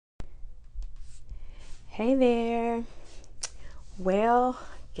Hey there. Well,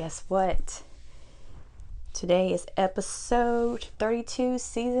 guess what? Today is episode 32,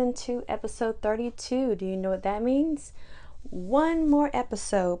 season 2, episode 32. Do you know what that means? One more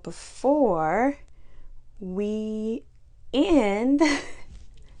episode before we end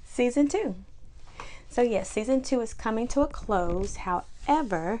season 2. So, yes, season 2 is coming to a close.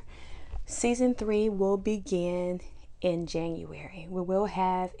 However, season 3 will begin in January. We will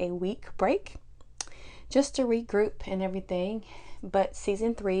have a week break just to regroup and everything. But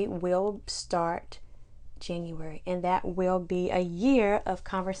season 3 will start January, and that will be a year of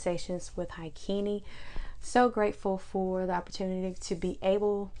conversations with Haikini. So grateful for the opportunity to be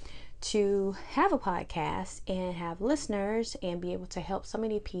able to have a podcast and have listeners and be able to help so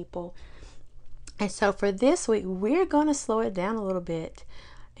many people. And so for this week, we're going to slow it down a little bit,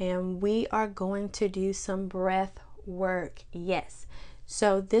 and we are going to do some breath work. Yes.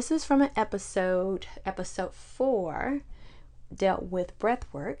 So this is from an episode 4, dealt with breath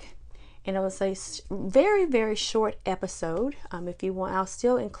work, and it was a very, very short episode. If you want, I'll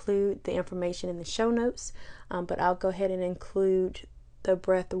still include the information in the show notes, but I'll go ahead and include the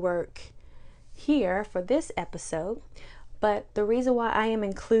breath work here for this episode. But the reason why I am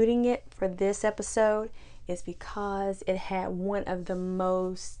including it for this episode is because it had one of the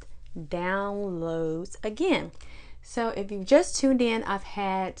most downloads again. So if you've just tuned in, I've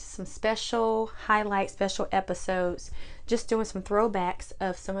had some special highlights, special episodes, just doing some throwbacks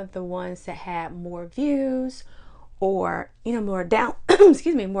of some of the ones that had more views or, more more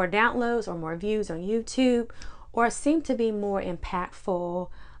downloads or more views on YouTube, or seemed to be more impactful,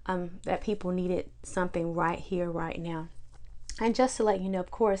 that people needed something right here, right now. And just to let you know,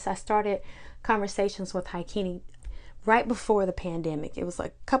 of course, I started conversations with Haikini right before the pandemic. It was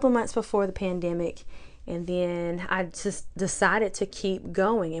like a couple of months before the pandemic. And then I just decided to keep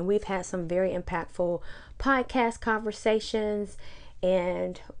going. And we've had some very impactful podcast conversations.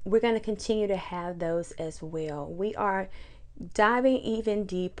 And we're going to continue to have those as well. We are diving even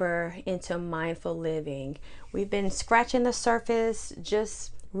deeper into mindful living. We've been scratching the surface,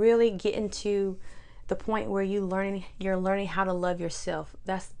 just really getting to the point where you're learning how to love yourself.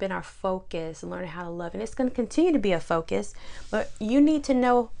 That's been our focus, learning how to love. And it's going to continue to be a focus. But you need to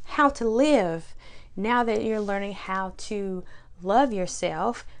know how to live. Now that you're learning how to love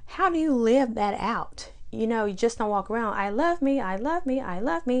yourself, how do you live that out? You just don't walk around, I love me, I love me, I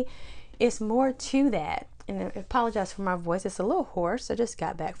love me. It's more to that. And I apologize for my voice. It's a little hoarse. I just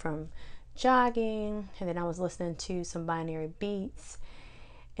got back from jogging, and then I was listening to some binary beats.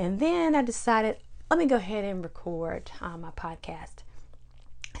 And then I decided, let me go ahead and record my podcast.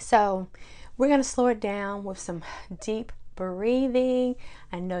 So we're going to slow it down with some deep breathing.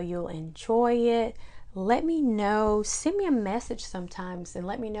 I know you'll enjoy it. Let me know, send me a message sometimes and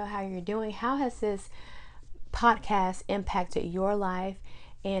let me know how you're doing. How has this podcast impacted your life?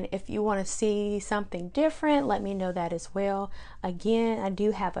 And if you want to see something different, let me know that as well. Again, I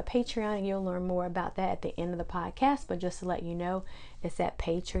do have a Patreon, and you'll learn more about that at the end of the podcast. But just to let you know, it's at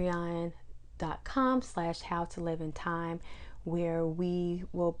patreon.com/howtoliveintime, where we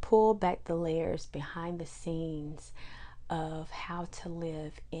will pull back the layers behind the scenes of how to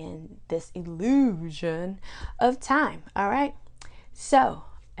live in this illusion of time. All right. So,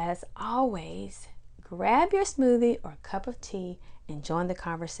 as always, grab your smoothie or cup of tea and join the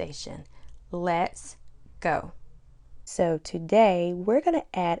conversation. Let's go. So today we're going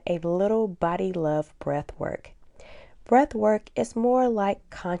to add a little body love breath work. Breath work is more like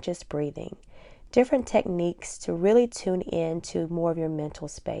conscious breathing. Different techniques to really tune in to more of your mental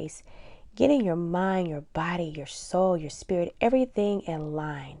space, getting your mind, your body, your soul, your spirit, everything in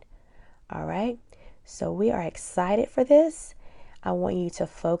line. All right. So we are excited for this. I want you to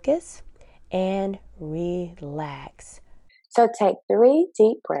focus and relax. So take 3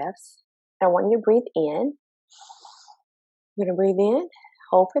 deep breaths. I want you to breathe in. You're going to breathe in,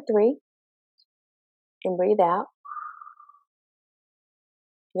 hold for 3, and breathe out.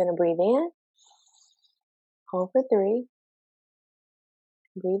 You're going to breathe in, hold for 3,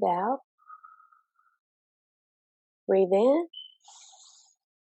 breathe out. Breathe in,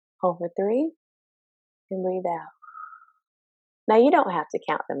 hold for 3, and breathe out. Now you don't have to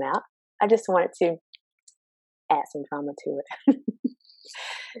count them out. I just wanted to add some drama to it.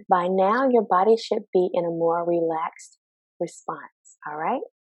 By now, your body should be in a more relaxed response, all right?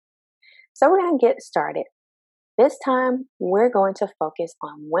 So we're going to get started. This time, we're going to focus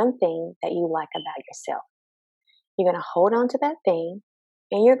on one thing that you like about yourself. You're going to hold on to that thing,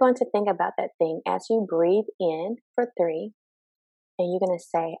 and you're going to think about that thing as you breathe in for 3, and you're going to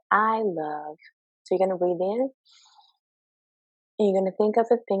say, I love. So you're going to breathe in, and you're going to think of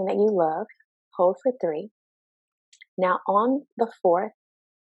the thing that you love. hold for 3. Now on the 4th,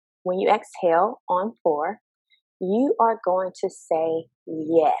 when you exhale on 4, you are going to say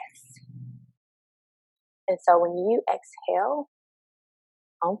yes. And so when you exhale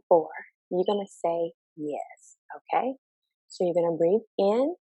on 4, you're going to say yes, okay? So you're going to breathe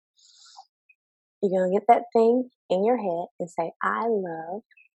in. You're going to get that thing in your head and say, I love.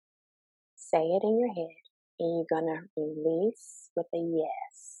 Say it in your head. And you're going to release with a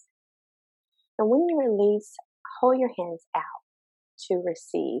yes. And when you release, hold your hands out to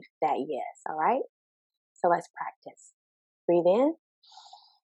receive that yes, all right? So let's practice. Breathe in.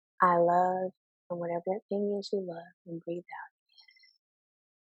 I love, and whatever that thing is you love, and breathe out.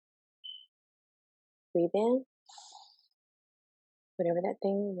 Breathe in. Whatever that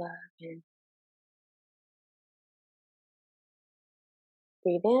thing you love, and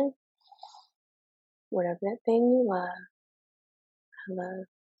breathe in. Whatever that thing you love, I love.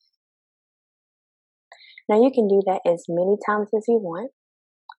 Now you can do that as many times as you want.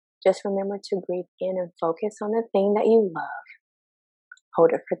 Just remember to breathe in and focus on the thing that you love.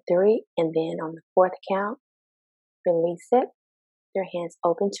 Hold it for 3, and then on the 4th count, release it. Your hands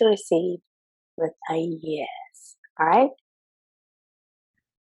open to receive with a yes. All right?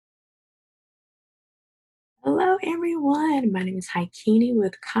 Hello, everyone. My name is Haikini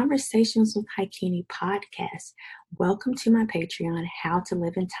with Conversations with Haikini podcast. Welcome to my Patreon, How to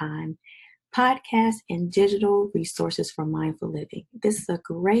Live in Time podcast and digital resources for mindful living. This is a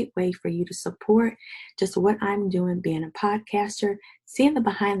great way for you to support just what I'm doing being a podcaster, seeing the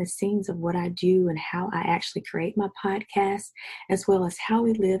behind the scenes of what I do and how I actually create my podcast, as well as how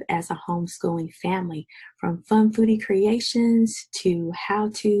we live as a homeschooling family, from fun foodie creations to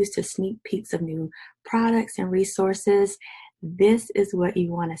how-tos to sneak peeks of new products and resources. This is what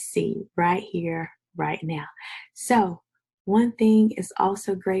you want to see right here, right now. So one thing is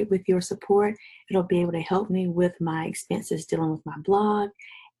also great with your support. It'll be able to help me with my expenses dealing with my blog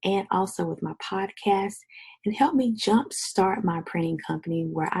and also with my podcast, and help me jumpstart my printing company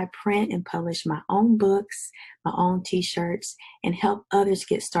where I print and publish my own books, my own t-shirts, and help others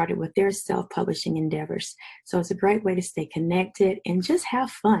get started with their self-publishing endeavors. So it's a great way to stay connected and just have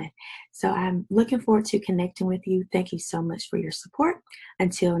fun. So I'm looking forward to connecting with you. Thank you so much for your support.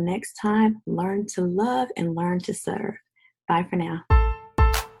 Until next time, learn to love and learn to serve. Bye for now.